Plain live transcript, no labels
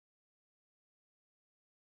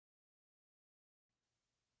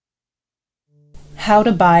How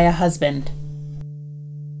to Buy a Husband.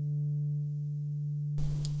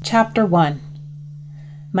 Chapter 1.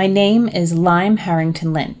 My name is Lime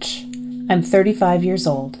Harrington Lynch. I'm 35 years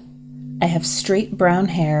old. I have straight brown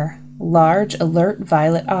hair, large, alert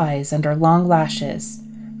violet eyes under long lashes.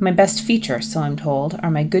 My best feature, so I'm told,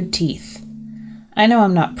 are my good teeth. I know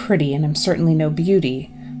I'm not pretty and I'm certainly no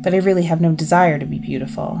beauty, but I really have no desire to be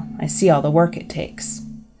beautiful. I see all the work it takes.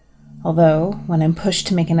 Although, when I'm pushed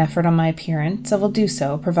to make an effort on my appearance, I will do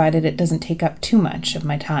so, provided it doesn't take up too much of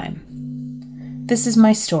my time. This is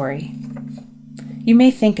my story. You may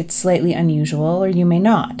think it's slightly unusual, or you may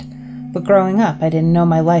not, but growing up I didn't know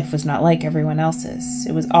my life was not like everyone else's.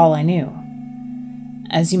 It was all I knew.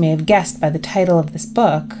 As you may have guessed by the title of this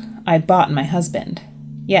book, I bought my husband.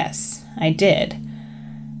 Yes, I did.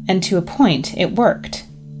 And to a point, it worked.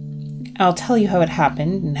 I'll tell you how it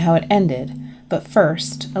happened and how it ended, but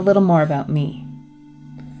first, a little more about me.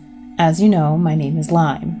 As you know, my name is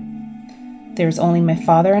Lime. There's only my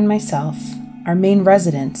father and myself. Our main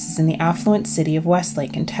residence is in the affluent city of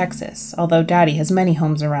Westlake in Texas, although Daddy has many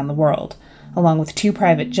homes around the world, along with 2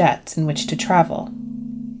 private jets in which to travel.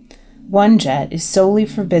 One jet is solely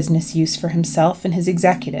for business use for himself and his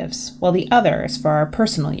executives, while the other is for our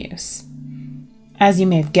personal use. As you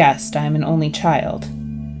may have guessed, I am an only child.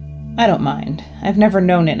 I don't mind. I've never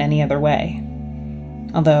known it any other way.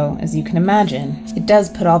 Although, as you can imagine, it does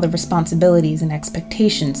put all the responsibilities and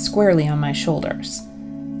expectations squarely on my shoulders.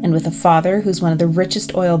 And with a father who's one of the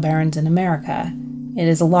richest oil barons in America, it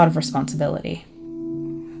is a lot of responsibility.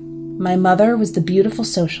 My mother was the beautiful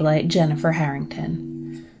socialite Jennifer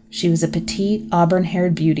Harrington. She was a petite,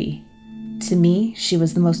 auburn-haired beauty. To me, she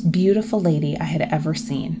was the most beautiful lady I had ever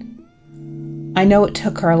seen. I know it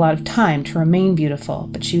took her a lot of time to remain beautiful,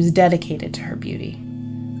 but she was dedicated to her beauty.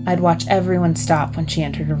 I'd watch everyone stop when she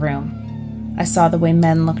entered a room. I saw the way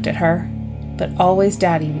men looked at her, but always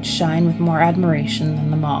Daddy would shine with more admiration than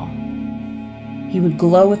them all. He would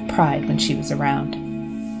glow with pride when she was around.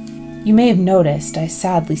 You may have noticed I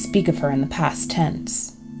sadly speak of her in the past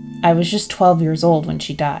tense. I was just 12 years old when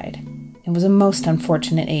she died. It was a most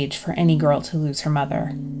unfortunate age for any girl to lose her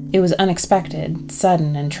mother. It was unexpected,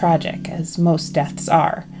 sudden, and tragic, as most deaths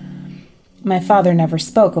are. My father never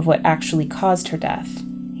spoke of what actually caused her death.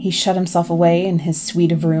 He shut himself away in his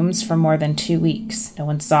suite of rooms for more than 2 weeks. No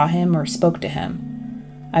one saw him or spoke to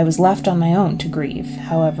him. I was left on my own to grieve,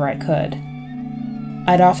 however I could.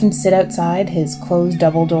 I'd often sit outside his closed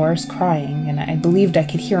double doors crying, and I believed I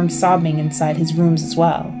could hear him sobbing inside his rooms as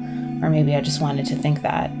well, or maybe I just wanted to think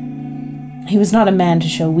that. He was not a man to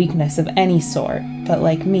show weakness of any sort, but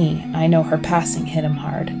like me, I know her passing hit him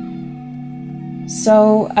hard.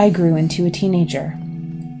 So I grew into a teenager.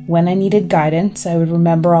 When I needed guidance, I would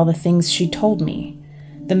remember all the things she told me,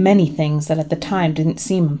 the many things that at the time didn't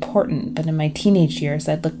seem important, but in my teenage years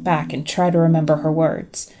I'd look back and try to remember her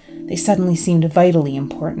words. They suddenly seemed vitally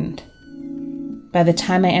important. By the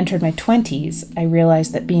time I entered my 20s, I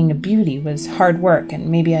realized that being a beauty was hard work and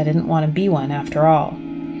maybe I didn't want to be one after all.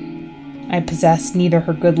 I possessed neither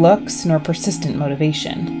her good looks nor persistent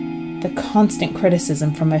motivation. The constant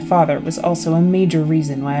criticism from my father was also a major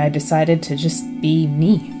reason why I decided to just be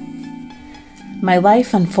me. My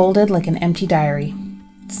life unfolded like an empty diary.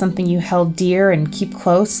 Something you held dear and keep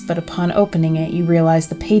close, but upon opening it you realize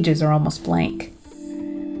the pages are almost blank.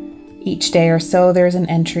 Each day or so there's an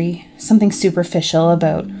entry, something superficial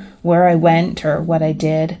about where I went or what I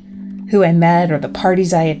did, who I met or the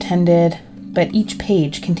parties I attended, but each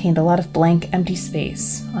page contained a lot of blank empty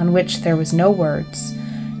space on which there was no words,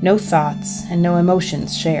 no thoughts, and no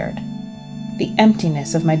emotions shared. The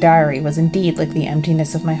emptiness of my diary was indeed like the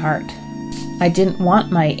emptiness of my heart. I didn't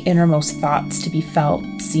want my innermost thoughts to be felt,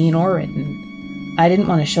 seen, or written. I didn't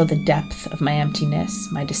want to show the depth of my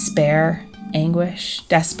emptiness, my despair, anguish,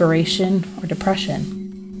 desperation, or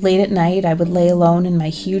depression. Late at night, I would lay alone in my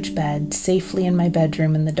huge bed, safely in my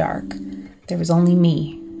bedroom in the dark. There was only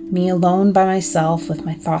me alone by myself with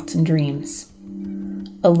my thoughts and dreams.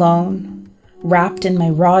 Alone, wrapped in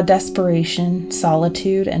my raw desperation,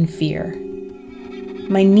 solitude, and fear.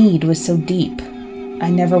 My need was so deep, I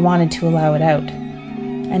never wanted to allow it out.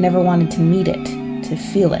 I never wanted to meet it, to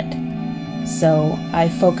feel it. So I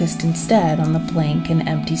focused instead on the blank and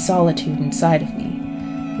empty solitude inside of me.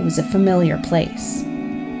 It was a familiar place.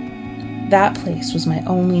 That place was my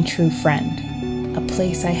only true friend, a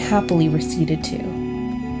place I happily receded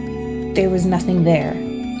to. There was nothing there.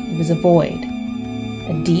 It was a void,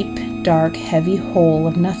 a deep, dark, heavy hole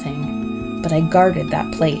of nothing, but I guarded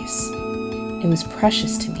that place. It was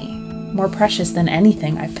precious to me, more precious than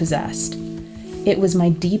anything I possessed. It was my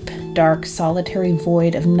deep, dark, solitary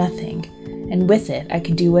void of nothing, and with it I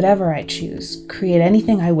could do whatever I choose, create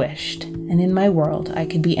anything I wished, and in my world I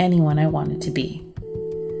could be anyone I wanted to be.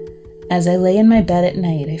 As I lay in my bed at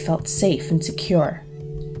night, I felt safe and secure.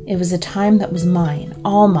 It was a time that was mine,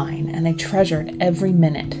 all mine, and I treasured every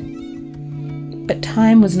minute. But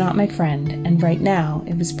time was not my friend, and right now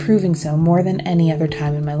it was proving so more than any other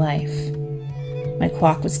time in my life. My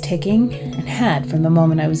clock was ticking, and had from the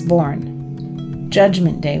moment I was born.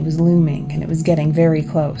 Judgment Day was looming, and it was getting very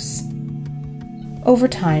close. Over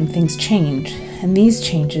time, things changed, and these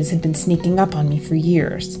changes had been sneaking up on me for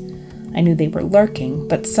years. I knew they were lurking,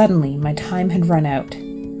 but suddenly my time had run out.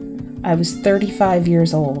 I was 35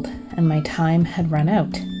 years old, and my time had run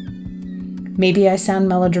out. Maybe I sound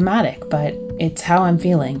melodramatic, but it's how I'm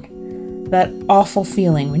feeling. That awful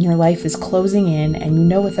feeling when your life is closing in and you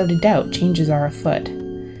know without a doubt changes are afoot.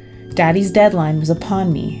 Daddy's deadline was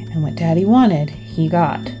upon me, and what Daddy wanted, he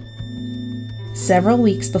got. Several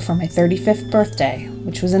weeks before my 35th birthday,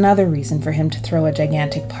 which was another reason for him to throw a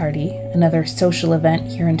gigantic party, another social event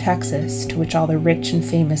here in Texas to which all the rich and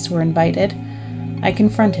famous were invited, I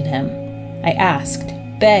confronted him. I asked,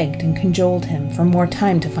 begged, and cajoled him for more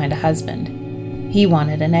time to find a husband. He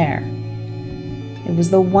wanted an heir. It was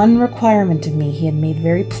the one requirement of me he had made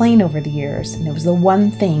very plain over the years, and it was the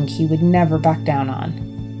one thing he would never back down on.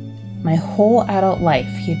 My whole adult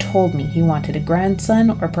life, he had told me he wanted a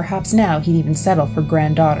grandson, or perhaps now he'd even settle for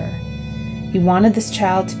granddaughter. He wanted this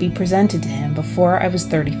child to be presented to him before I was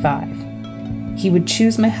 35. He would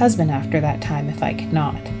choose my husband after that time if I could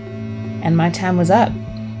not. And my time was up.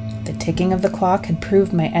 The ticking of the clock had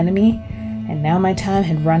proved my enemy, and now my time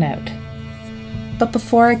had run out. But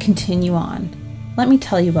before I continue on, let me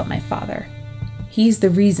tell you about my father. He's the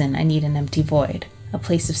reason I need an empty void, a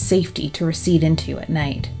place of safety to recede into at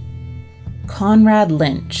night. Conrad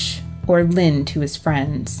Lynch, or Lynn to his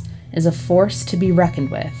friends, is a force to be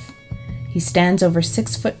reckoned with. He stands over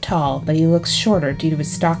 6 foot tall, but he looks shorter due to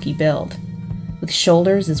his stocky build. With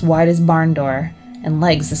shoulders as wide as barn door and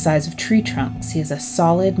legs the size of tree trunks, he has a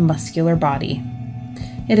solid, muscular body.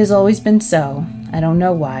 It has always been so. I don't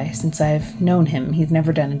know why. Since I've known him, he's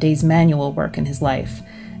never done a day's manual work in his life,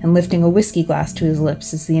 and lifting a whiskey glass to his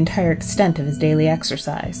lips is the entire extent of his daily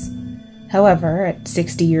exercise. However, at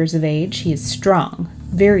 60 years of age, he is strong,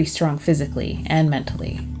 very strong physically and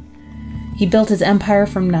mentally. He built his empire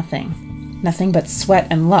from nothing but sweat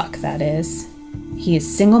and luck, that is. He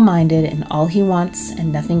is single-minded in all he wants,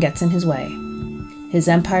 and nothing gets in his way. His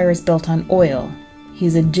empire is built on oil. He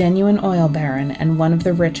is a genuine oil baron and one of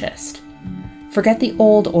the richest. Forget the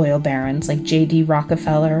old oil barons like J.D.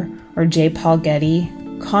 Rockefeller or J. Paul Getty.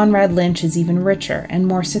 Conrad Lynch is even richer and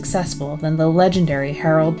more successful than the legendary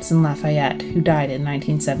Haroldson Lafayette, who died in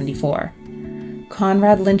 1974.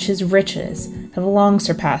 Conrad Lynch's riches have long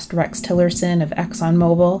surpassed Rex Tillerson of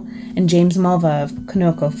ExxonMobil and James Mulva of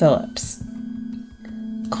ConocoPhillips.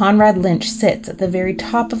 Conrad Lynch sits at the very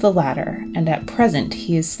top of the ladder, and at present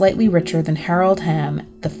he is slightly richer than Harold Hamm,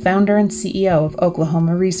 the founder and CEO of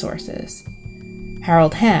Oklahoma Resources.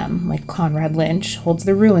 Harold Hamm, like Conrad Lynch, holds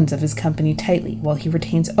the ruins of his company tightly while he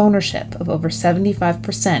retains ownership of over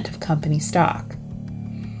 75% of company stock.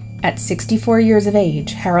 At 64 years of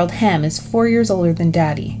age, Harold Hamm is 4 years older than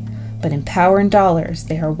Daddy, but in power and dollars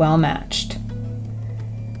they are well matched.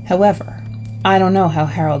 However, I don't know how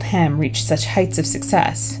Harold Hamm reached such heights of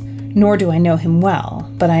success, nor do I know him well,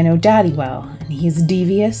 but I know Daddy well, and he is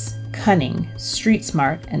devious, cunning, street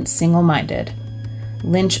smart, and single-minded.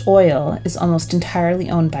 Lynch Oil is almost entirely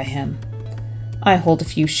owned by him. I hold a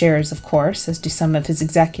few shares, of course, as do some of his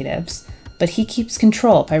executives, but he keeps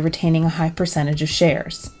control by retaining a high percentage of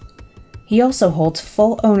shares. He also holds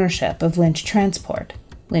full ownership of Lynch Transport,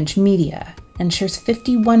 Lynch Media, and shares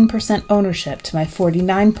 51% ownership to my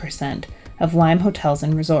 49% of Lime Hotels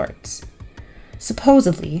and Resorts.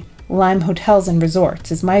 Supposedly, Lime Hotels and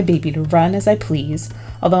Resorts is my baby to run as I please,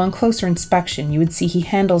 although on closer inspection you would see he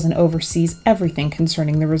handles and oversees everything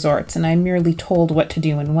concerning the resorts, and I am merely told what to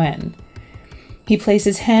do and when. He plays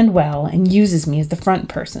his hand well and uses me as the front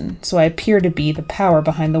person, so I appear to be the power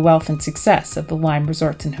behind the wealth and success of the Lime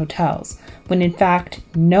Resorts and Hotels, when in fact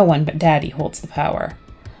no one but Daddy holds the power.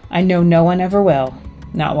 I know no one ever will,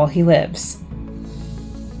 not while he lives.